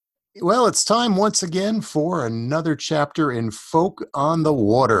Well, it's time once again for another chapter in Folk on the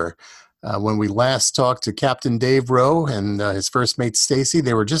Water. When we last talked to Captain Dave Rowe and his first mate Stacy,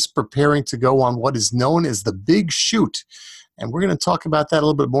 they were just preparing to go on what is known as the Big Shoot. And we're going to talk about that a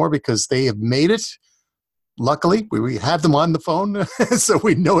little bit more because they have made it. Luckily, we have them on the phone, so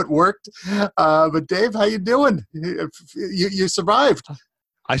we know it worked. But Dave, how you doing? You survived.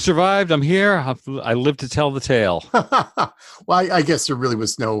 I survived. I'm here. I live to tell the tale. Well, I guess there really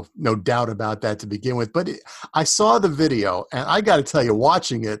was no doubt about that to begin with. But I saw the video, and I got to tell you,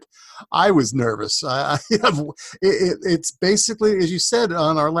 watching it, I was nervous. It's basically, as you said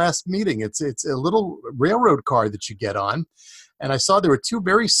on our last meeting, it's a little railroad car that you get on. And I saw there were two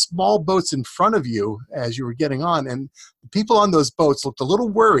very small boats in front of you as you were getting on, and the people on those boats looked a little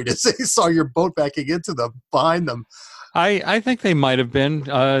worried as they saw your boat backing into them behind them. I think they might have been.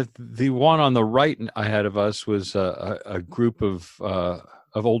 The one on the right ahead of us was a group of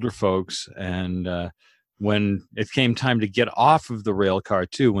older folks, and when it came time to get off of the rail car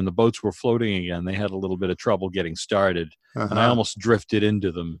too, when the boats were floating again, they had a little bit of trouble getting started, and I Uh-huh. almost drifted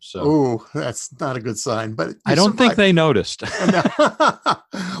into them. So Oh, that's not a good sign, but I you don't think survived. they noticed.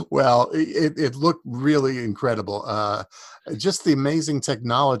 Well, it looked really incredible. Just the amazing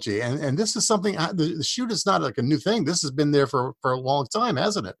technology, and this is something. The shoot is not like a new thing. This has been there for a long time,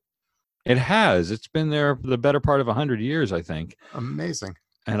 hasn't it? It has. It's been there for the better part of 100 years, I think. Amazing.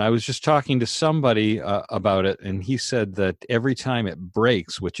 And I was just talking to somebody about it, and he said that every time it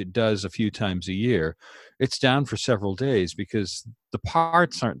breaks, which it does a few times a year, it's down for several days because the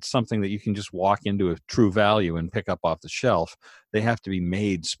parts aren't something that you can just walk into a True Value and pick up off the shelf. They have to be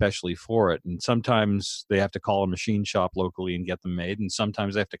made specially for it. And sometimes they have to call a machine shop locally and get them made. And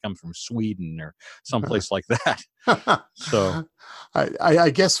sometimes they have to come from Sweden or someplace like that. So I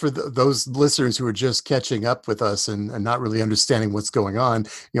guess for those listeners who are just catching up with us and not really understanding what's going on,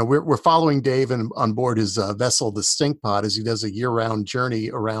 we're following Dave and on board his vessel, the Stink Pod, as he does a year-round journey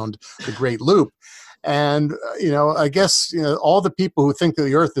around the Great Loop. And I guess all the people who think that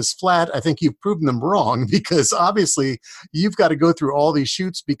the Earth is flat, I think you've proven them wrong because obviously you've got to go through all these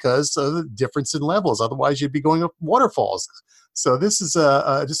chutes because of the difference in levels. Otherwise, you'd be going up waterfalls. So this is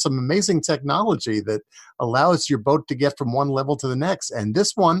just some amazing technology that allows your boat to get from one level to the next. And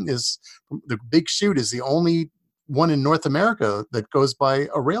this one is the Big Chute is the only one in North America that goes by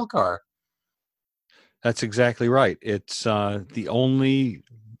a rail car. that's exactly right. It's the only,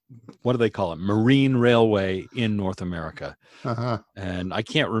 what do they call it, marine railway in North America. Uh-huh. And I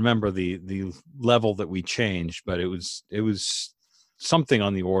can't remember the level that we changed, but it was something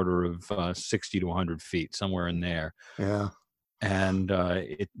on the order of 60 to 100 feet, somewhere in there. Yeah. And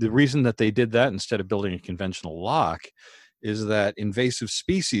the reason that they did that instead of building a conventional lock is that invasive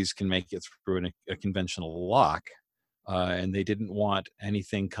species can make it through a conventional lock, and they didn't want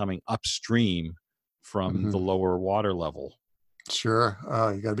anything coming upstream from the Hmm. lower water level. Sure.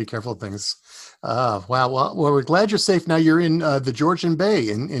 You got to be careful of things. Wow. Well, we're glad you're safe. Now you're in the Georgian Bay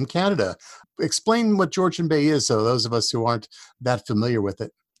in Canada. Explain what Georgian Bay is, so those of us who aren't that familiar with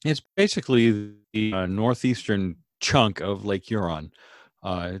it. It's basically the northeastern chunk of Lake Huron.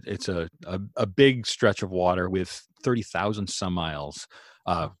 It's a big stretch of water with 30,000 some islands.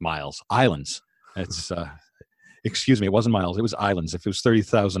 It's, excuse me, it wasn't miles, it was islands. If it was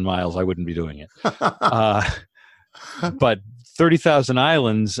 30,000 miles, I wouldn't be doing it. Uh, but 30,000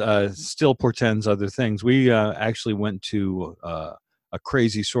 islands still portends other things. We actually went to a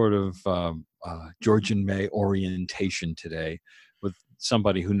crazy sort of Georgian Bay orientation today with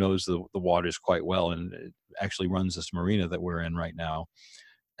somebody who knows the waters quite well and actually runs this marina that we're in right now.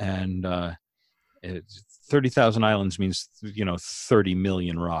 And 30,000 islands means, 30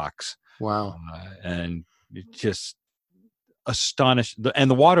 million rocks. Wow. And it just astonished. And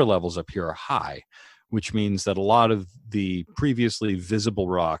the water levels up here are high, which means that a lot of the previously visible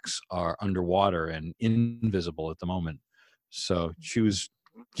rocks are underwater and invisible at the moment. So she was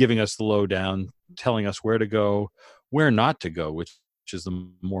giving us the lowdown, telling us where to go, where not to go, which is the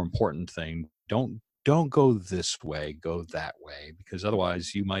more important thing. Don't go this way, go that way, because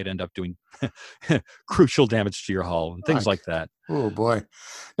otherwise you might end up doing crucial damage to your hull and things Like, like that. oh boy.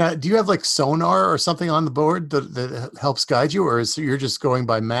 Now, do you have like sonar or something on the board that helps guide you, or is you're just going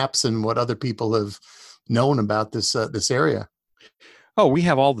by maps and what other people have known about this area? Oh, we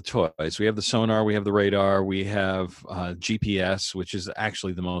have all the toys. We have the sonar, we have the radar, we have GPS, which is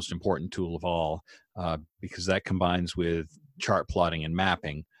actually the most important tool of all, because that combines with chart plotting and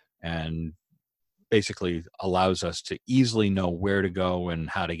mapping, and basically allows us to easily know where to go and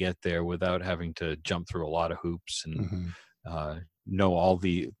how to get there without having to jump through a lot of hoops and Hmm. know all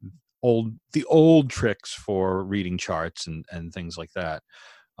the old tricks for reading charts and things like that.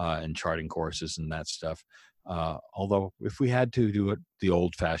 and charting courses and that stuff. Although if we had to do it the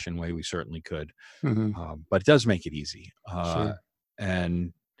old-fashioned way, we certainly could. Hmm. But it does make it easy. Sure.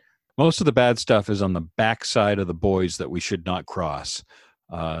 And most of the bad stuff is on the backside of the buoys that we should not cross.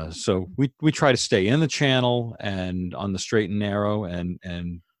 So we try to stay in the channel and on the straight and narrow,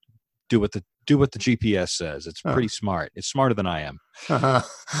 and do what the GPS says. It's Uh, pretty smart. It's smarter than I am. uh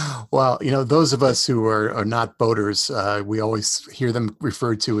Well, those of us who are not boaters, we always hear them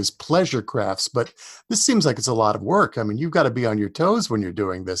referred to as pleasure crafts, but this seems like it's a lot of work. I mean, you've got to be on your toes when you're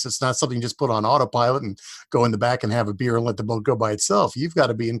doing this. It's not something you just put on autopilot and go in the back and have a beer and let the boat go by itself. You've got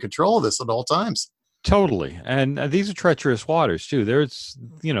to be in control of this at all times. Totally. And these are treacherous waters too. There's,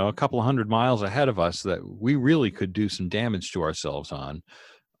 a couple of 100 miles ahead of us that we really could do some damage to ourselves on.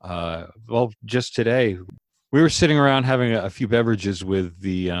 Well, just today, we were sitting around having a few beverages with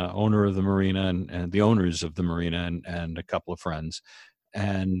the owner of the marina and the owners of the marina and a couple of friends.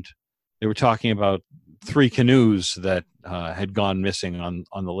 And they were talking about 3 canoes that had gone missing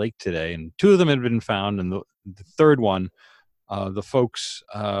on the lake today. And 2 of them had been found. And the third one, the folks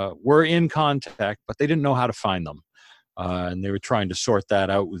were in contact, but they didn't know how to find them. And they were trying to sort that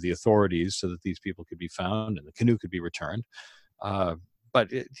out with the authorities so that these people could be found and the canoe could be returned. But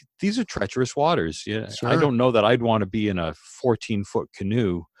these are treacherous waters. Yeah, I Sure. don't know that I'd want to be in a 14-foot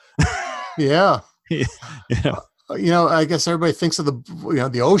canoe. Yeah. you know, I guess everybody thinks of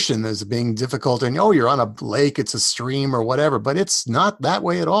the ocean as being difficult, and you're on a lake, it's a stream or whatever, but it's not that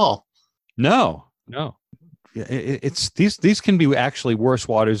way at all. no. Yeah, it's these can be actually worse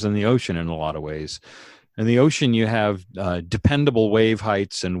waters than the ocean in a lot of ways. In the ocean, you have dependable wave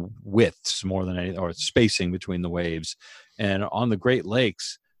heights and widths more than any, or spacing between the waves. And on the Great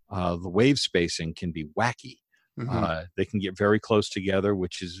Lakes, the wave spacing can be wacky. Hmm. They can get very close together,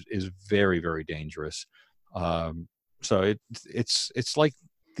 which is very, very dangerous. So it's like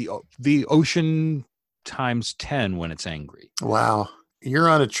the ocean times 10 when it's angry. Wow. You're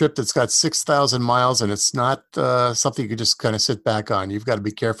on a trip that's got 6,000 miles, and it's not something you could just kind of sit back on. You've got to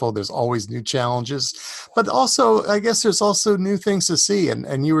be careful. There's always new challenges, but also, I guess there's also new things to see.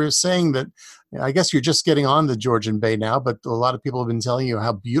 And you were saying that, I guess you're just getting on the Georgian Bay now, but a lot of people have been telling you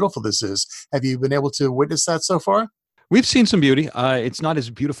how beautiful this is. Have you been able to witness that so far? We've seen some beauty. It's not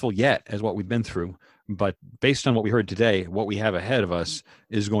as beautiful yet as what we've been through, but based on what we heard today, what we have ahead of us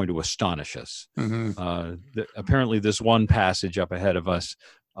is going to astonish us. Hmm. Apparently, this one passage up ahead of us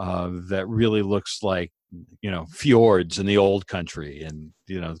that really looks like fjords in the old country, and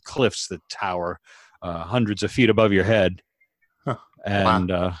cliffs that tower hundreds of feet above your head, Huh. Wow.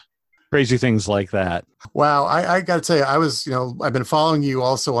 and crazy things like that. Wow, I got to tell you, I've been following you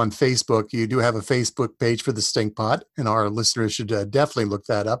also on Facebook. You do have a Facebook page for the Stink Pot, and our listeners should definitely look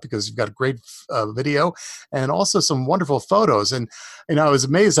that up because you've got a great video and also some wonderful photos. And I was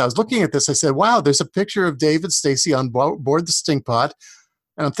amazed. I was looking at this. I said, "Wow, there's a picture of David Stacy on board the Stink Pot."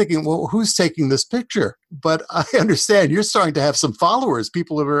 And I'm thinking, well, who's taking this picture? But I understand you're starting to have some followers.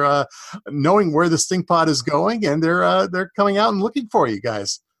 People who are knowing where the Stink Pot is going, and they're coming out and looking for you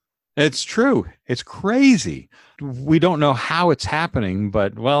guys. It's true. It's crazy. We don't know how it's happening,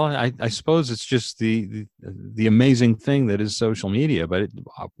 but well, I suppose it's just the amazing thing that is social media. But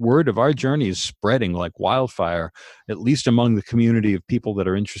word of our journey is spreading like wildfire, at least among the community of people that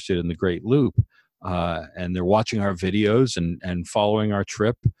are interested in the Great Loop, and they're watching our videos and following our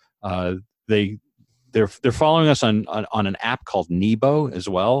trip. They're following us on an app called Nebo as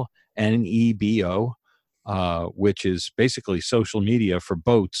well, Nebo. Which is basically social media for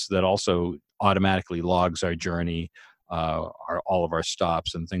boats that also automatically logs our journey, all of our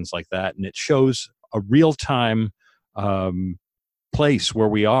stops and things like that. And it shows a real-time place where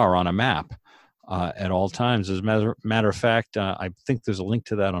we are on a map at all times. As a matter of fact, I think there's a link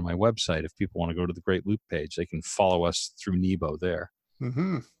to that on my website. If people want to go to the Great Loop page, they can follow us through Nebo there.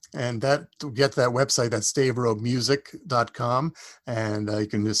 Hmm. And that to get to that website, that's daveromusic.com. And you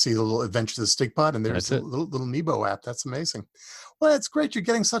can just see the little Adventure of the Stick Pot, and there's That's a it. little Nebo app. That's amazing. Well, that's great. You're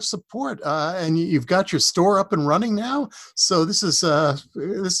getting such support, and you've got your store up and running now. So this is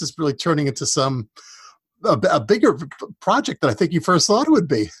really turning into a bigger project than I think you first thought it would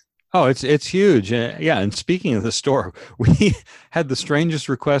be. Oh, it's huge. Yeah, and speaking of the store, we had the strangest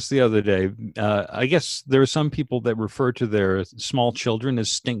request the other day. I guess there are some people that refer to their small children as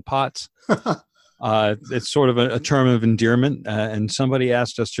stink pots. It's sort of a term of endearment, and somebody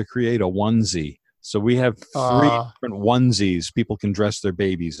asked us to create a onesie. So we have 3 uh, different onesies people can dress their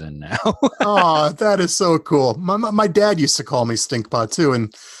babies in now. Oh, that is so cool. My dad used to call me Stinkpot too,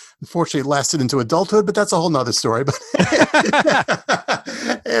 and Unfortunately, it lasted into adulthood, but that's a whole nother story. But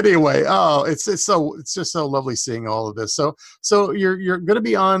anyway, oh, it's just so lovely seeing all of this. So you're going to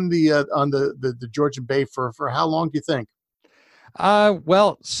be on the Georgian Bay for how long do you think?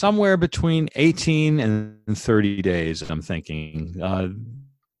 Well, somewhere between 18 and 30 days, I'm thinking.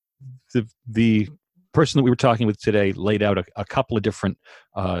 The person that we were talking with today laid out a couple of different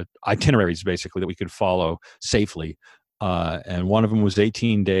itineraries, basically, that we could follow safely. And one of them was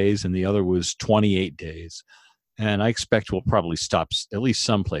 18 days, and the other was 28 days. And I expect we'll probably stop at least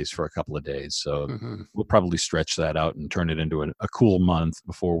someplace for a couple of days. So Mhm. we'll probably stretch that out and turn it into a cool month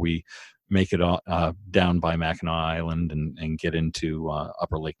before we make it down by Mackinac Island and get into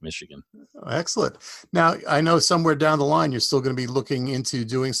Upper Lake Michigan. Excellent. Now, I know somewhere down the line, you're still going to be looking into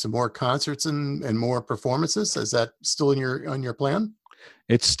doing some more concerts and more performances. Is that still in your plan?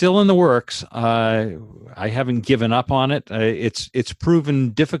 It's still in the works. I haven't given up on it. It's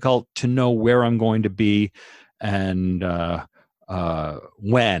proven difficult to know where I'm going to be and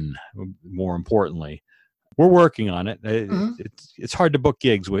when. More importantly, we're working on it. Mhm. It's hard to book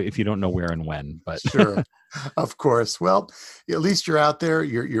gigs if you don't know where and when. But Sure. Of course. Well, at least you're out there.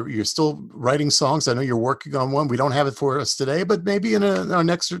 You're still writing songs. I know you're working on one. We don't have it for us today, but maybe in our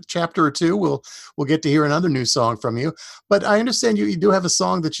next chapter or two, we'll get to hear another new song from you. But I understand you do have a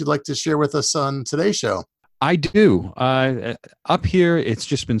song that you'd like to share with us on today's show. I do. Up here, it's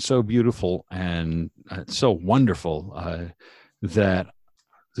just been so beautiful and so wonderful that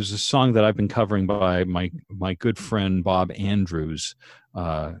there's a song that I've been covering by my good friend Bob Andrews.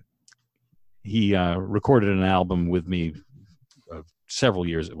 Uh, he recorded an album with me several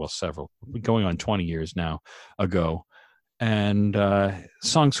years, well, going on 20 years now ago. And the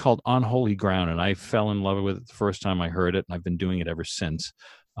song's called On Holy Ground. And I fell in love with it the first time I heard it. And I've been doing it ever since.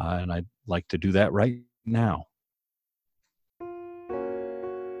 And I'd like to do that right now.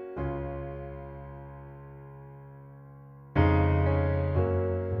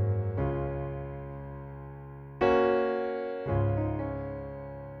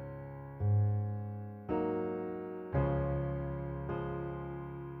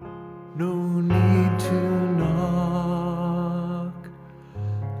 No need to knock,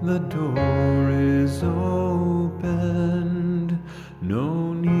 the door is opened.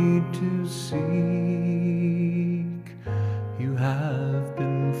 No need to seek, you have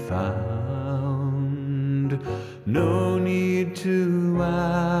been found. No need to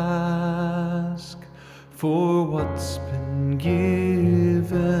ask for what's been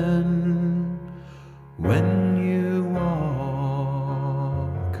given when you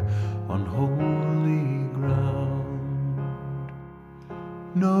walk on holy ground.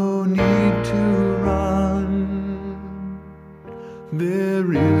 No need to run,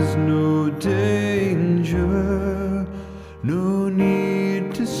 there is no danger. No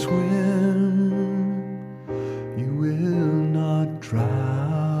need to swim, you will not drown.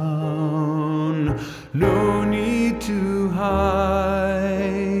 No need to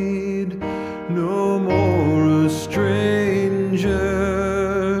hide, no more a stranger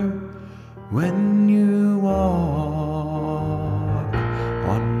when you walk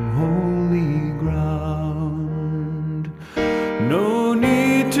on holy ground. No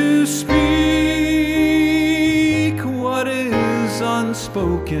need to speak what is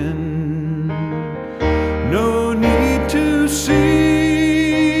unspoken. No need to sing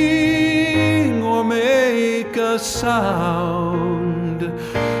or make a sound.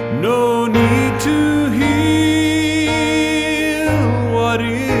 No need to heal what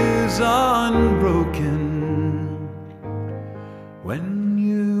is unbroken when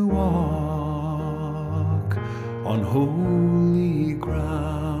you walk on holy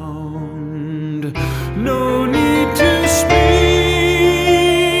ground. No need to speak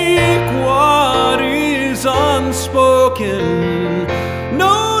what is unspoken.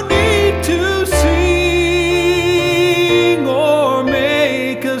 No need to sing or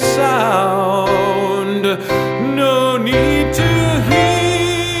make a sound. No need to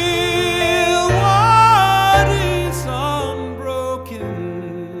heal what is unbroken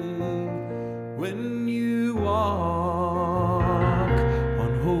when you walk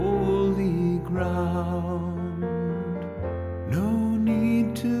on holy ground. No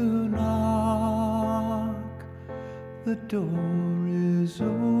need to knock, the door is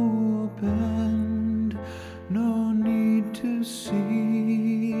opened. No need to seek,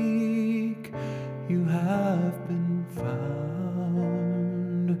 you have been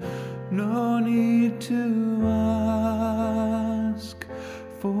found. No need to ask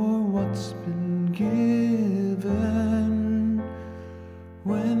for what's been given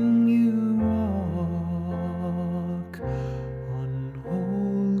when you walk on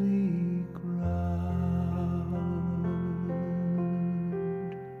holy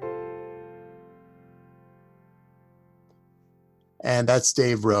And that's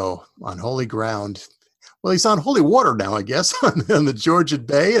Dave Rowe on holy ground. Well, he's on holy water now, I guess, on the Georgian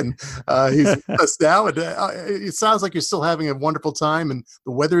Bay, and he's with us now. And it sounds like you're still having a wonderful time, and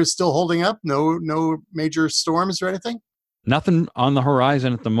the weather is still holding up. No major storms or anything. Nothing on the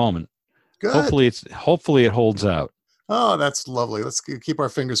horizon at the moment. Good. Hopefully it holds out. Oh, that's lovely. Let's keep our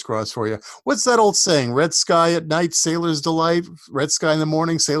fingers crossed for you. What's that old saying? Red sky at night, sailor's delight. Red sky in the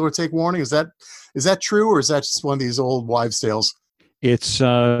morning, sailor take warning. Is that true, or is that just one of these old wives' tales? It's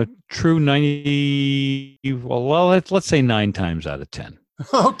true 90. Well, let's say 9 times out of 10.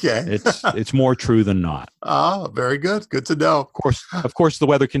 Okay. It's more true than not. Ah, very good. Good to know. Of course, the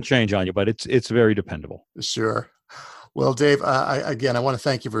weather can change on you, but it's very dependable. Sure. Well, Dave, I want to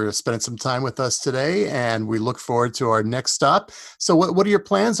thank you for spending some time with us today, and we look forward to our next stop. So what are your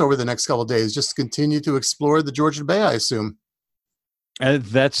plans over the next couple of days? Just to continue to explore the Georgian Bay, I assume.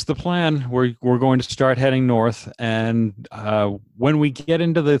 That's the plan. We're going to start heading north, and when we get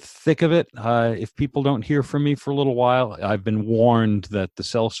into the thick of it, if people don't hear from me for a little while, I've been warned that the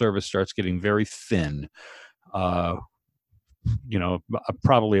cell service starts getting very thin.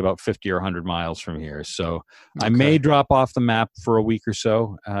 Probably about 50 or 100 miles from here. So okay. I may drop off the map for a week or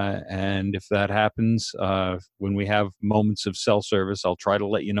so. And if that happens, when we have moments of cell service, I'll try to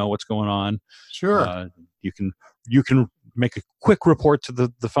let you know what's going on. Sure. You can make a quick report to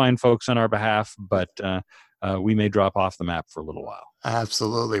the fine folks on our behalf, but we may drop off the map for a little while.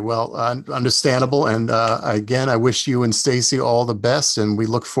 Absolutely. Well, understandable. And again, I wish you and Stacy all the best, and we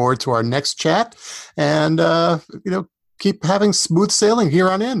look forward to our next chat. And, keep having smooth sailing here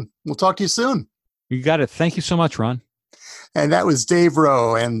on in. We'll talk to you soon. You got it. Thank you so much, Ron. And that was Dave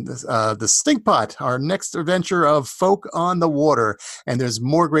Rowe and the Stink Pot, our next adventure of Folk on the Water. And there's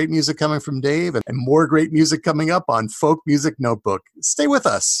more great music coming from Dave and more great music coming up on Folk Music Notebook. Stay with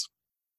us.